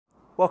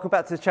Welcome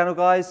back to the channel,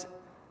 guys.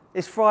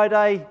 It's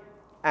Friday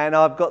and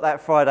I've got that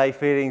Friday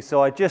feeling,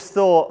 so I just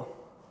thought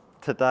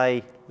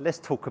today let's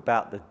talk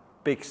about the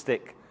big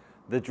stick,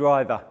 the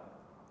driver.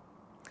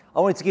 I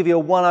wanted to give you a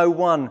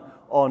 101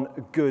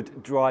 on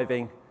good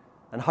driving,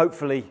 and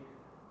hopefully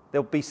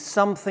there'll be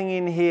something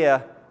in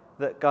here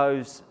that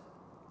goes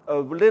a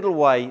little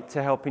way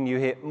to helping you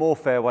hit more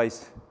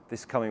fairways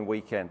this coming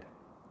weekend.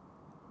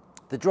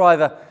 The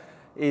driver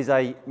is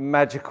a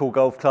magical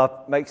golf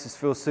club, makes us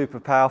feel super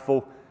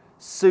powerful,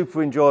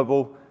 super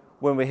enjoyable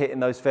when we're hitting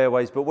those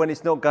fairways, but when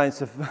it's not going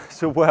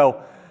so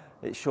well,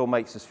 it sure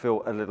makes us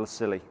feel a little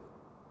silly.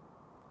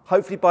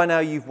 Hopefully by now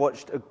you've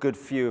watched a good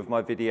few of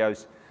my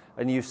videos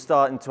and you're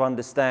starting to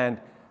understand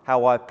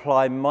how I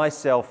apply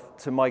myself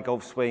to my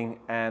golf swing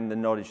and the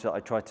knowledge that I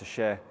try to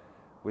share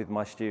with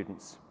my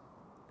students.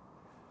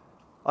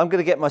 I'm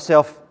going to get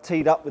myself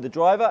teed up with the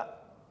driver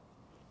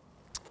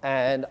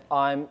and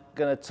I'm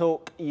going to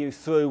talk you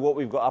through what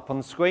we've got up on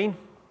the screen.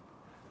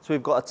 So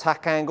we've got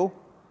attack angle.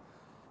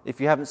 If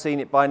you haven't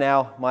seen it by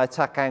now, my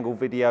attack angle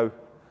video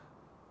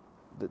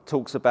that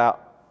talks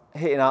about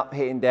hitting up,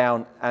 hitting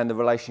down and the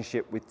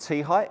relationship with tee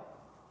height.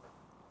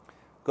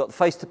 We've got the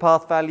face to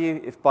path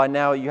value. If by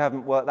now you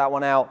haven't worked that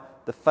one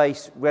out, the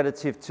face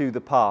relative to the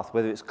path,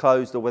 whether it's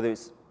closed or whether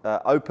it's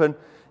open.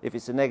 If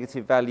it's a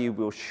negative value,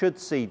 we should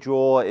see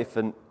draw. If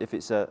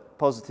it's a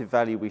positive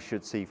value, we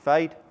should see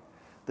fade.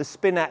 The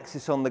spin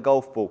axis on the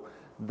golf ball,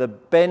 the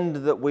bend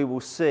that we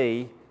will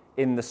see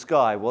in the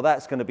sky, well,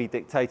 that's going to be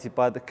dictated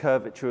by the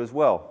curvature as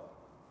well.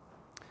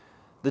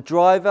 The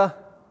driver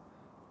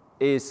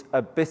is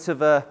a bit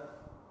of a,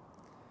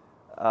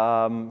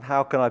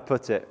 how can I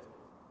put it,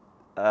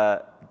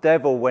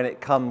 devil when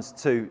it comes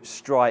to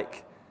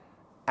strike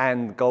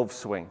and golf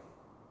swing.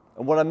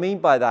 And what I mean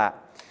by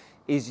that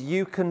is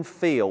you can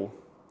feel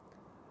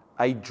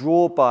a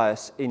draw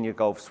bias in your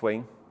golf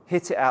swing,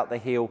 hit it out the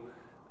heel,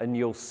 and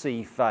you'll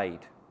see fade.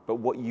 But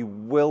what you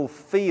will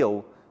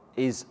feel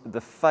is the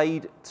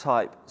fade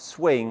type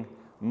swing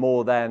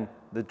more than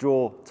the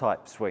draw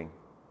type swing.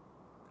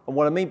 And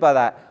what I mean by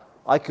that,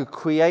 I could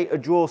create a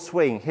draw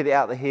swing, hit it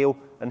out the heel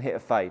and hit a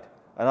fade.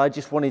 And I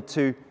just wanted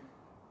to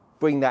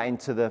bring that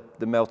into the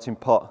melting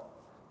pot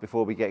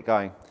before we get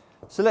going.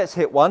 So let's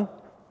hit one.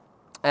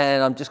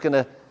 And I'm just going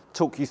to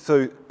talk you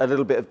through a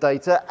little bit of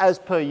data. As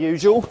per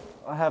usual,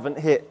 I haven't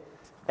hit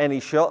any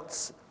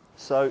shots.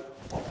 So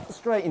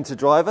straight into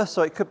driver.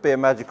 So it could be a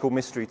magical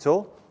mystery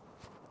tour.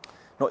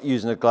 Not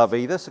using a glove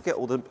either, so get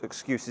all the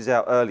excuses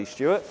out early,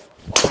 Stuart.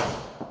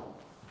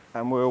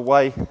 And we're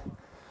away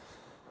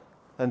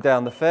and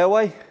down the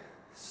fairway.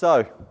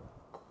 So,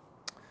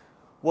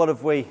 what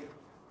have we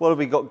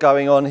got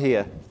going on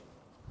here?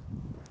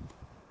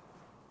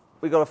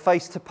 We've got a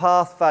face to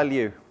path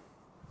value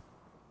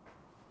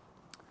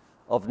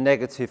of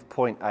negative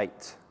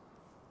 0.8.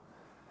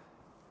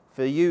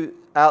 For you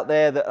out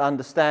there that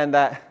understand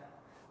that,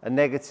 a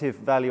negative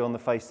value on the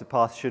face to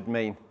path should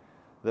mean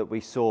that we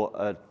saw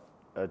a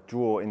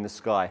draw in the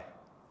sky.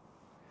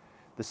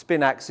 The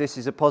spin axis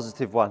is a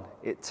positive one.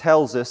 It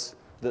tells us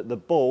that the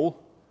ball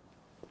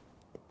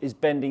is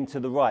bending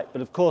to the right.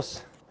 But of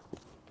course,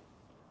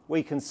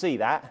 we can see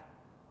that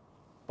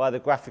by the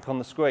graphic on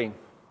the screen.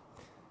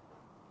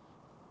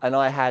 And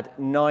I had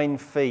 9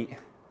 feet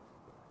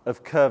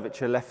of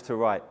curvature left to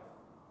right.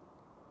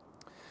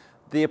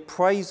 The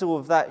appraisal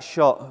of that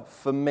shot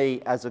for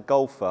me as a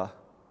golfer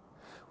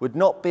would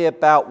not be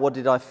about what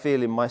did I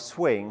feel in my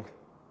swing.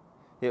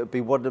 It would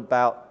be what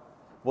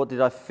did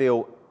I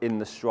feel in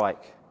the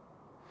strike?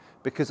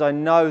 Because I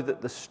know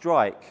that the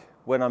strike,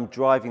 when I'm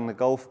driving the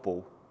golf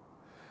ball,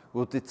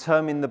 will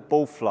determine the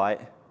ball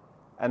flight,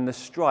 and the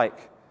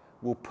strike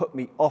will put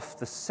me off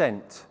the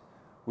scent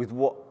with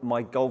what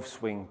my golf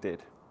swing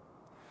did.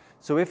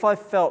 So if I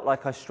felt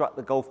like I struck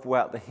the golf ball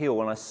out the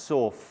hill and I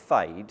saw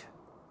fade,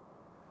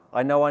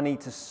 I know I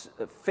need to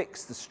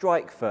fix the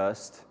strike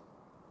first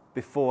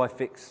before I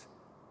fix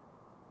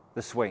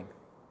the swing.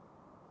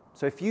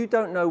 So if you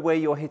don't know where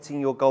you're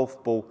hitting your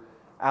golf ball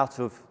out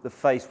of the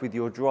face with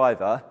your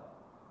driver,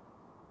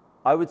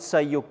 I would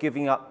say you're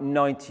giving up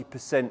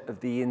 90% of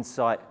the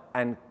insight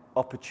and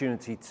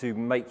opportunity to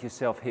make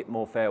yourself hit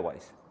more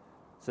fairways.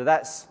 So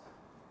that's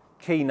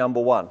key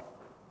number one.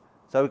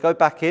 So we go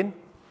back in.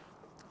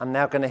 I'm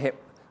now going to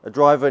hit a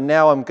driver.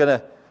 Now I'm going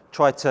to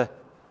try to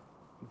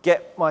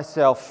get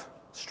myself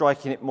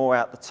striking it more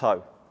out the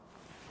toe.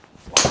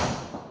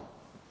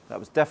 That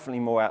was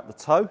definitely more out the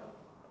toe.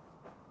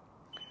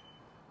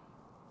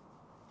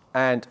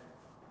 And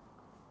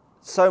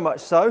so much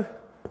so,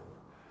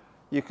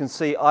 you can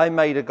see I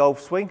made a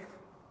golf swing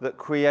that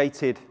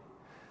created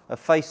a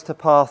face to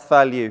path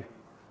value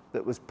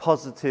that was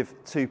positive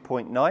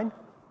 2.9,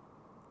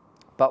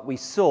 but we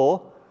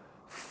saw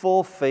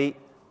 4 feet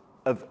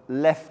of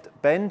left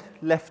bend,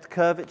 left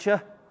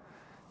curvature.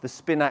 The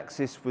spin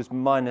axis was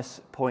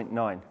minus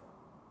 0.9.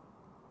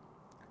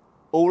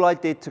 All I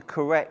did to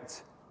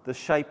correct the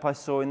shape I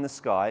saw in the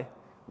sky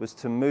was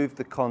to move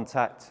the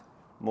contact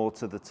more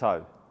to the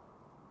toe.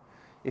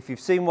 If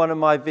you've seen one of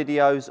my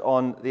videos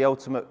on the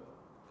ultimate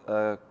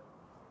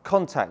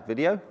contact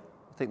video,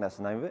 I think that's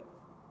the name of it,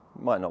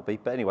 might not be,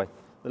 but anyway,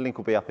 the link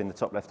will be up in the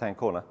top left-hand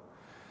corner.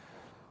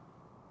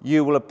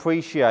 You will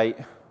appreciate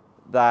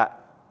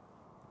that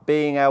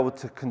being able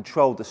to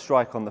control the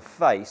strike on the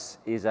face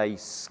is a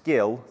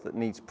skill that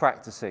needs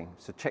practicing.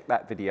 So check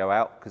that video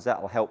out, because that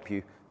will help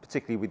you,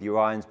 particularly with your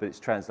irons, but it's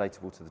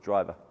translatable to the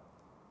driver.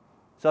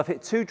 So I've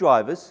hit 2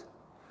 drivers.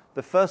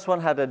 The first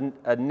one had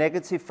a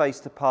negative face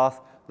to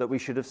path that we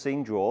should have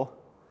seen draw,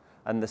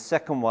 and the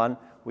second one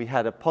we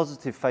had a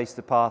positive face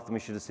to path and we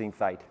should have seen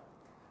fade.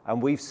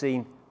 And we've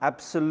seen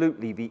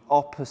absolutely the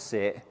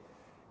opposite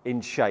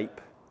in shape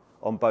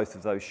on both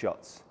of those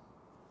shots.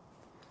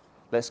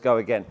 Let's go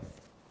again.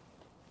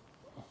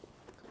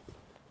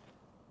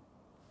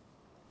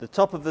 The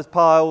top of the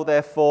pile,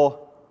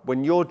 therefore,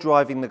 when you're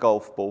driving the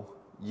golf ball,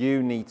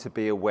 you need to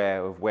be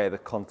aware of where the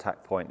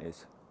contact point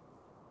is.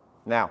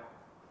 Now,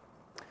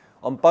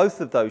 on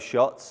both of those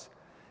shots,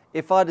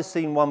 if I'd have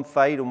seen one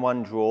fade and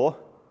one draw,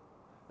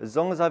 as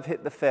long as I've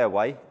hit the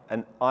fairway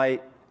and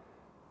I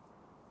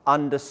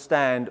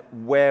understand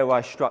where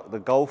I struck the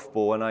golf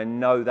ball and I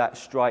know that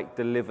strike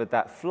delivered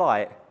that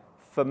flight,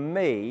 for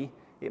me,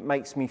 it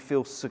makes me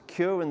feel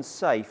secure and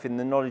safe in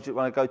the knowledge that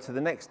when I go to the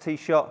next tee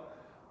shot,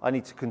 I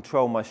need to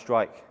control my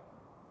strike,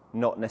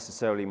 not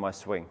necessarily my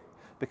swing.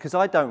 Because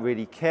I don't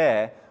really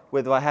care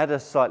whether I had a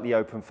slightly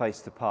open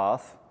face to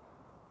path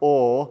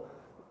or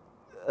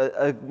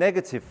a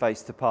negative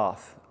face to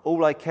path.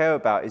 All I care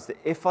about is that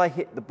if I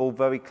hit the ball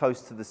very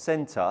close to the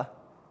center,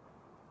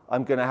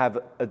 I'm going to have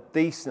a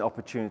decent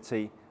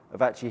opportunity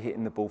of actually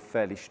hitting the ball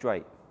fairly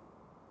straight.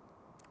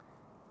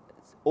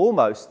 It's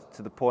almost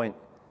to the point,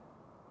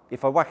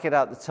 if I whack it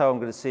out the toe, I'm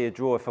going to see a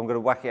draw. If I'm going to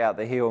whack it out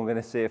the heel, I'm going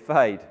to see a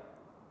fade.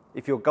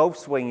 If your golf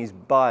swing is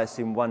biased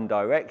in one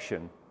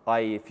direction,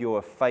 i.e. if you're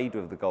a fader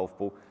of the golf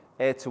ball,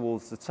 air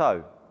towards the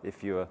toe.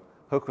 If you're a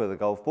hooker of the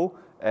golf ball,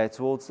 air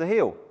towards the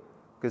heel.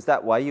 Because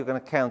that way you're going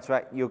to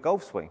counteract your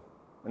golf swing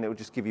and it will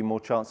just give you more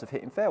chance of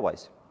hitting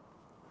fairways.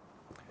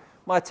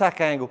 My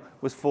attack angle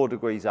was 4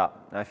 degrees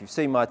up. Now if you've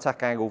seen my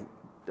attack angle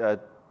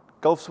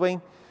golf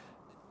swing,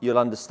 you'll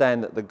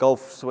understand that the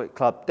golf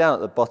club down at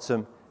the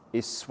bottom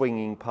is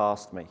swinging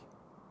past me,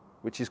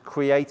 which is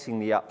creating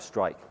the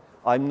upstrike.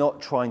 I'm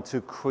not trying to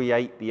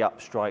create the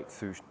upstrike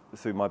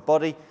through my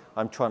body.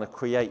 I'm trying to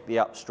create the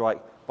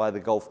upstrike by the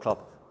golf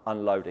club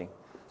unloading.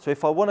 So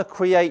if I want to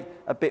create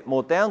a bit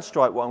more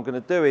downstrike, what I'm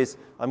going to do is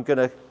I'm going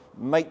to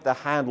make the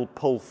handle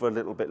pull for a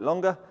little bit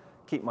longer,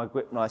 keep my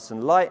grip nice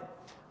and light,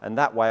 and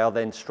that way I'll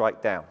then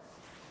strike down.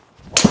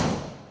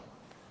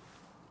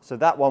 So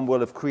that one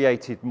will have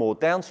created more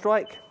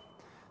downstrike.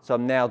 So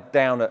I'm now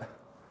down at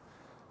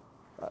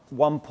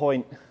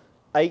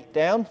 1.8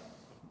 down.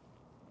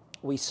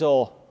 We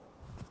saw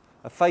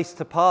a face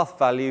to path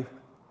value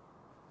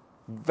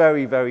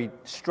very, very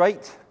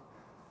straight.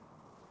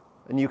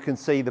 And you can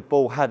see the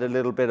ball had a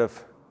little bit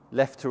of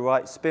left to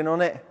right spin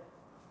on it.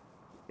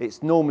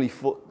 It's normally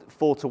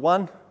 4 to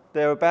 1,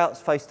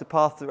 thereabouts, face to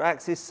path through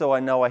axis, so I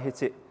know I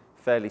hit it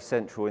fairly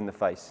central in the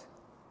face.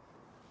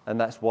 And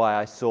that's why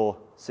I saw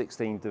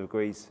 16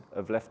 degrees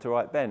of left to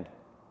right bend.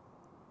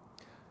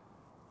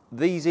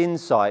 These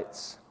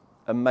insights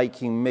are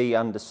making me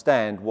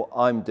understand what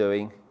I'm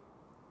doing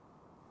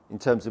in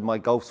terms of my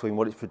golf swing,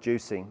 what it's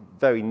producing.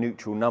 Very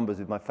neutral numbers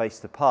with my face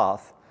to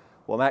path.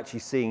 What I'm actually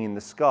seeing in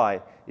the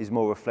sky is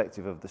more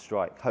reflective of the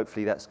strike.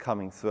 Hopefully that's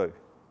coming through.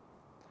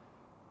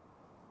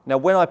 Now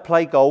when I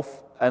play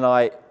golf and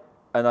I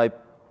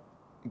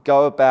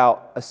go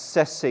about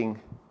assessing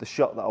the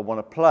shot that I want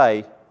to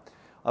play,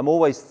 I'm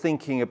always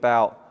thinking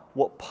about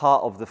what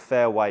part of the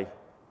fairway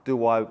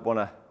do I want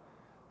to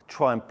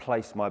try and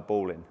place my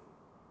ball in.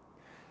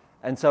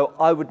 And so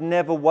I would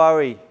never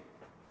worry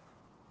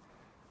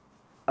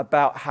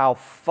about how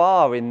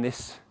far in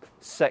this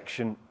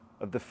section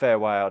of the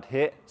fairway I'd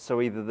hit,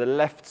 so either the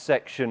left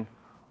section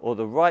or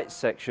the right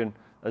section,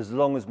 as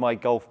long as my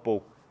golf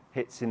ball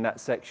hits in that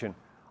section.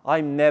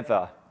 I'm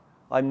never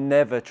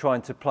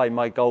trying to play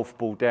my golf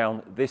ball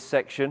down this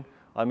section.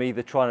 I'm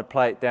either trying to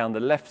play it down the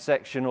left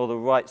section or the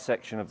right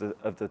section of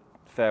the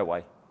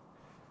fairway,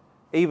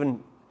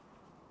 even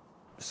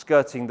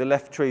skirting the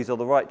left trees or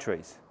the right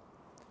trees.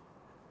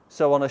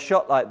 So on a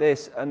shot like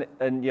this, and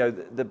you know,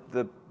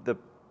 the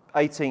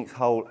 18th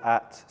hole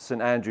at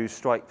St Andrews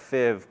strike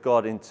fear of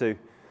God into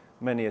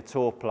many a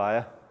tour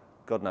player.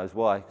 God knows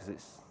why, because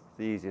it's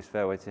the easiest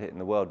fairway to hit in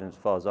the world, and as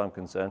far as I'm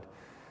concerned.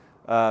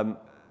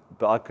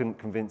 But I couldn't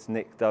convince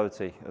Nick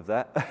Doherty of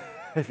that.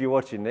 If you're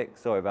watching, Nick,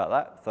 sorry about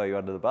that, throw you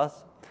under the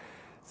bus.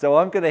 So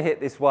I'm going to hit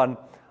this one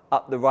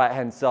up the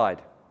right-hand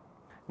side.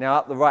 Now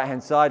up the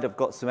right-hand side, I've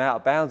got some out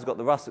of bounds. I've got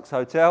the Russell's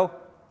Hotel,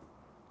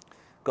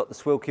 got the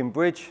Swilkin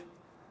Bridge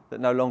that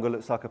no longer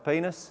looks like a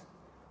penis,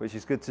 which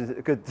is good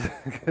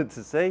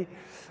to see.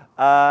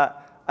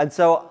 And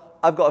so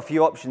I've got a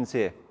few options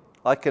here.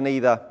 I can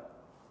either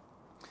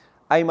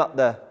aim up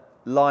the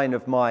line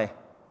of my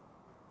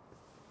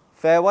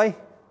fairway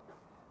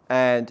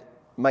and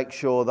make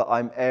sure that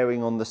I'm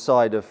erring on the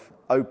side of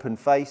open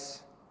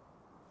face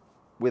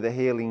with a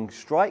heeling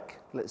strike,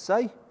 let's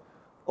say,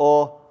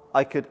 or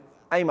I could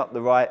aim up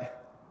the right,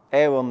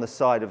 air on the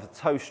side of a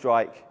toe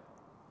strike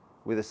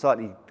with a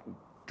slightly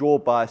draw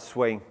bias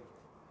swing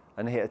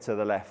and hit it to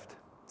the left.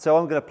 So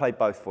I'm going to play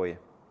both for you.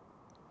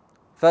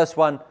 First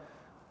one,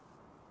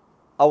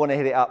 I want to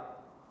hit it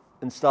up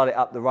and start it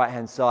up the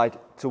right-hand side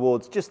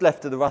towards just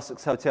left of the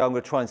Rusacks Hotel. I'm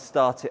going to try and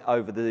start it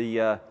over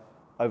the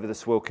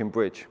Swilkin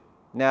Bridge.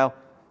 Now,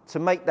 to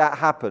make that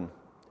happen,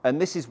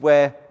 and this is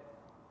where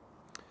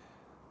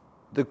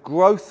the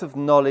growth of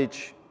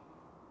knowledge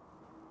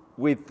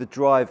with the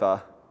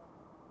driver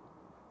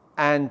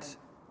and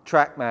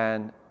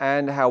TrackMan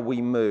and how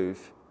we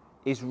move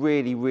is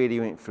really, really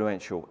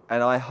influential.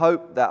 And I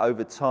hope that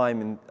over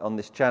time on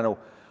this channel,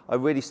 I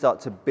really start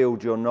to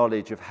build your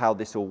knowledge of how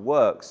this all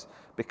works,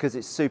 because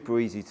it's super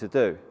easy to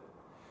do.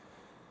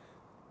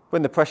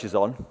 When the pressure's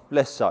on,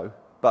 less so,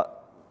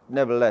 but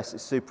nevertheless,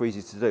 it's super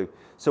easy to do.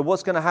 So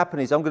what's going to happen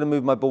is I'm going to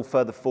move my ball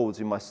further forwards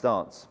in my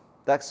stance.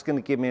 That's going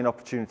to give me an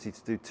opportunity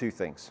to do two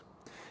things.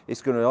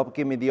 It's going to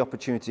give me the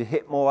opportunity to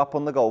hit more up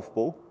on the golf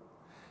ball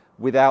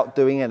without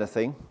doing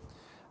anything.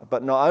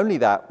 But not only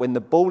that, when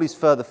the ball is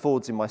further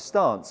forwards in my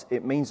stance,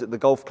 it means that the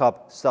golf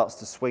club starts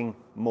to swing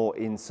more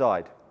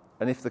inside.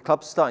 And if the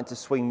club's starting to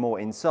swing more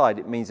inside,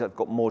 it means I've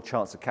got more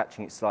chance of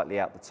catching it slightly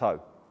out the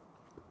toe.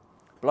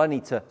 But I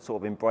need to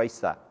sort of embrace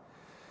that.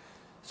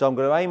 So I'm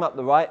going to aim up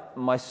the right.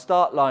 My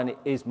start line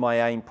is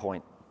my aim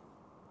point.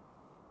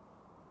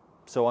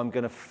 So I'm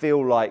going to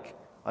feel like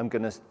I'm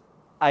going to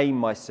aim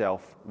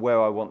myself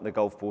where I want the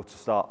golf ball to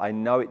start. I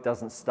know it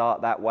doesn't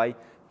start that way,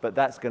 but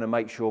that's going to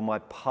make sure my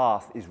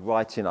path is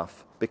right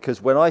enough.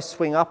 Because when I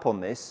swing up on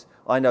this,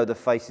 I know the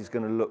face is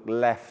going to look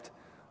left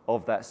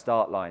of that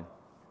start line.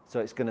 So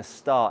it's going to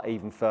start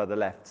even further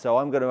left. So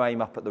I'm going to aim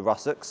up at the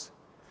Rusacks.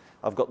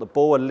 I've got the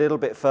ball a little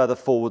bit further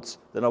forwards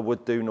than I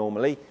would do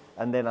normally,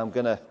 and then I'm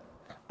going to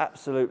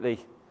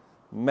absolutely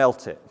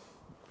melt it.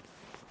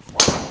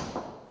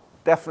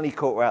 Definitely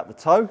caught her out the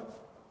toe,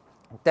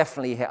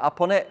 definitely hit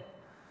up on it,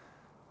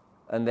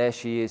 and there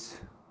she is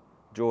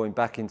drawing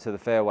back into the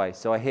fairway.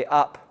 So I hit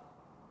up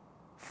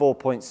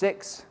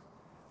 4.6.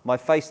 My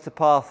face to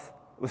path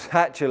was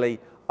actually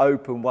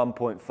open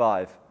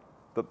 1.5.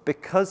 But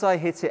because I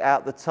hit it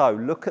out the toe,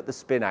 look at the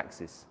spin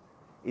axis,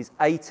 is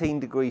 18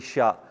 degrees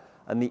shut.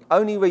 And the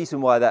only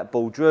reason why that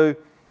ball drew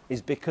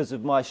is because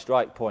of my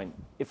strike point.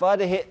 If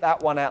I'd have hit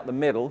that one out the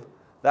middle,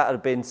 that would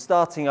have been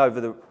starting over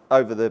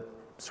the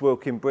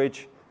Swilkin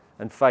Bridge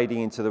and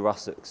fading into the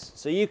Rusacks.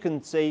 So you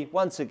can see,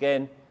 once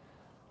again,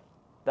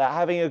 that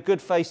having a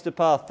good face to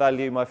path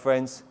value, my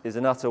friends, is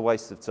an utter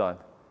waste of time.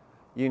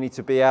 You need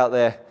to be out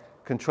there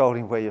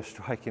controlling where you're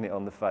striking it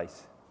on the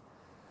face.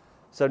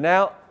 So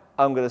now,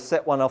 I'm going to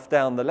set one off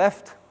down the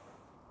left.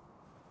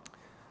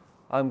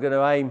 I'm going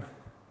to aim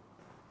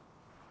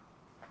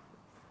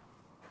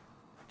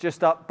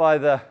just up by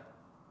the,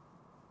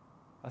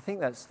 I think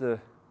that's the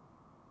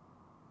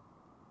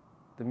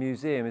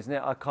museum, isn't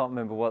it? I can't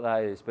remember what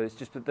that is, but it's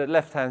just the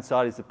left-hand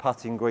side is the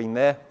putting green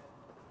there.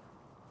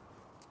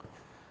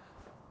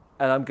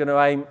 And I'm going to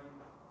aim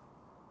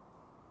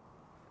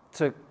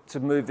to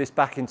move this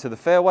back into the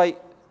fairway.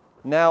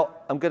 Now,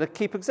 I'm going to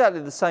keep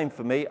exactly the same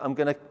for me. I'm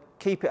going to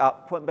keep it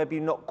up, maybe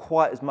not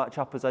quite as much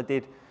up as I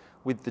did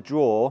with the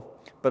draw,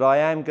 but I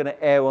am going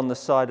to err on the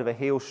side of a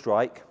heel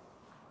strike,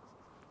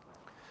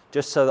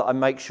 just so that I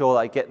make sure that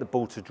I get the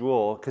ball to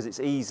draw, because it's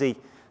easy to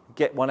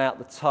get one out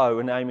the toe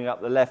and aiming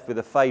up the left with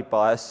a fade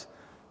bias,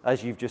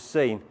 as you've just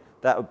seen.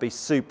 That would be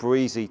super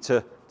easy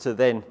to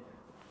then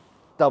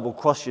double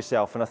cross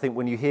yourself. And I think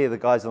when you hear the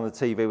guys on the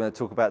TV when they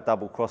talk about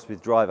double cross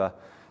with driver,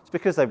 it's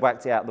because they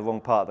whacked it out the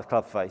wrong part of the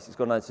club face. It's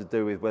got nothing to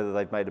do with whether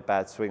they've made a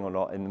bad swing or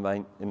not in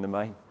the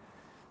main.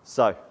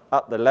 So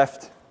up the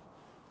left,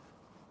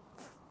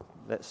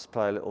 let's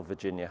play a little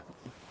Virginia.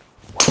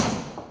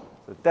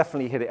 So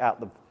definitely hit it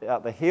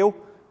out the heel.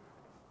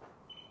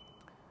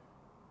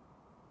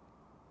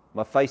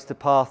 My face to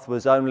path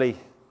was only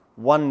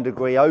 1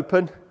 degree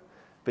open,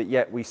 but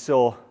yet we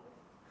saw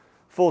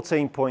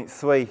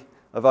 14.3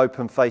 of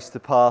open face to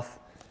path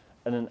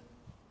and an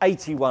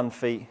 81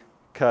 feet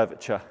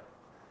curvature.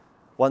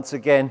 Once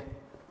again,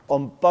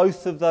 on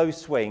both of those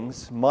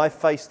swings, my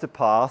face to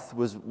path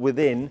was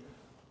within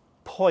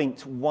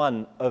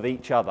 0.1 of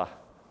each other.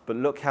 But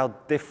look how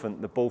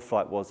different the ball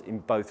flight was in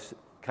both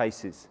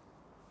cases.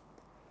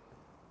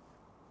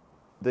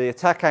 The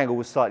attack angle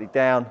was slightly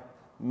down,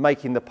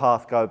 making the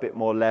path go a bit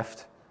more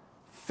left.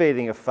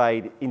 Feeling a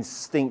fade,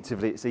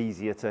 instinctively it's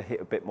easier to hit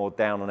a bit more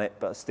down on it,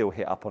 but still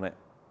hit up on it.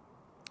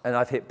 And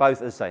I've hit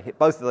both, as I say, hit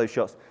both of those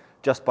shots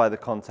just by the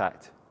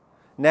contact.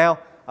 Now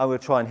I'm going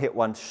to try and hit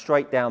one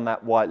straight down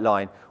that white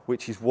line,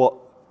 which is what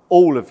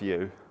all of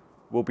you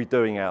will be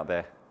doing out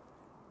there.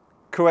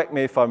 Correct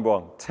me if I'm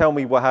wrong. Tell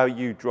me how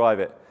you drive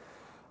it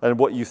and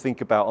what you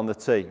think about on the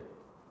tee.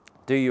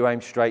 Do you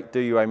aim straight? Do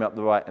you aim up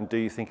the right? And do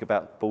you think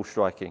about ball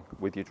striking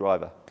with your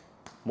driver?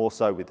 More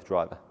so with the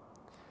driver.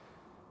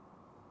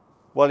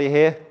 While you're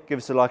here, give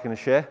us a like and a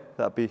share.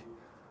 That'd be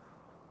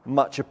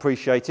much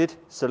appreciated.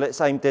 So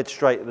let's aim dead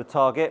straight at the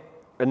target.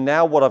 And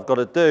now what I've got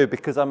to do,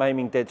 because I'm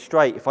aiming dead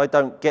straight, if I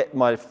don't get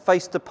my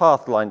face to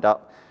path lined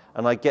up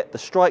and I get the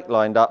strike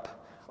lined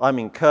up, I'm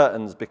in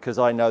curtains because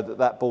I know that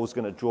that ball's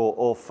going to draw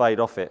or fade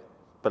off it.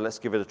 But let's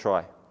give it a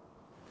try.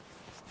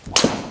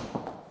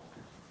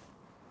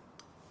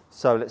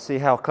 So let's see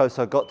how close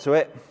I got to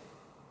it.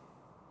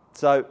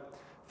 So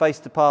face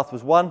to path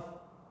was 1,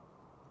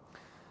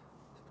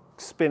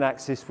 spin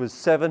axis was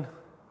 7,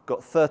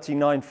 got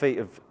 39 feet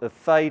of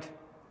fade.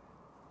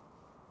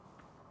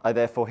 I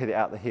therefore hit it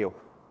out the heel.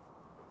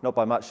 Not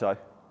by much though.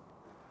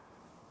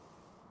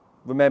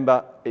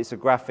 Remember, it's a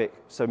graphic,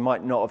 so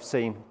might not have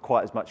seen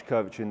quite as much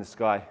curvature in the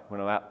sky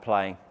when I'm out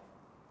playing.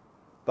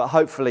 But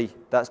hopefully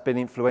that's been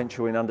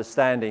influential in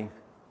understanding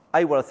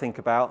A, what I think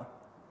about,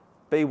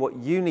 B, what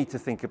you need to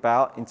think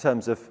about in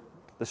terms of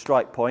the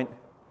strike point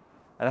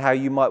and how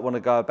you might want to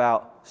go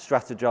about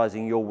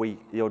strategizing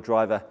your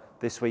driver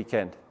this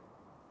weekend.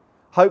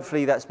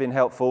 Hopefully that's been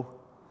helpful,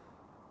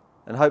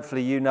 and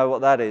hopefully you know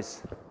what that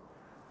is.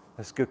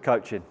 That's good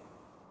coaching.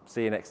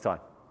 See you next time.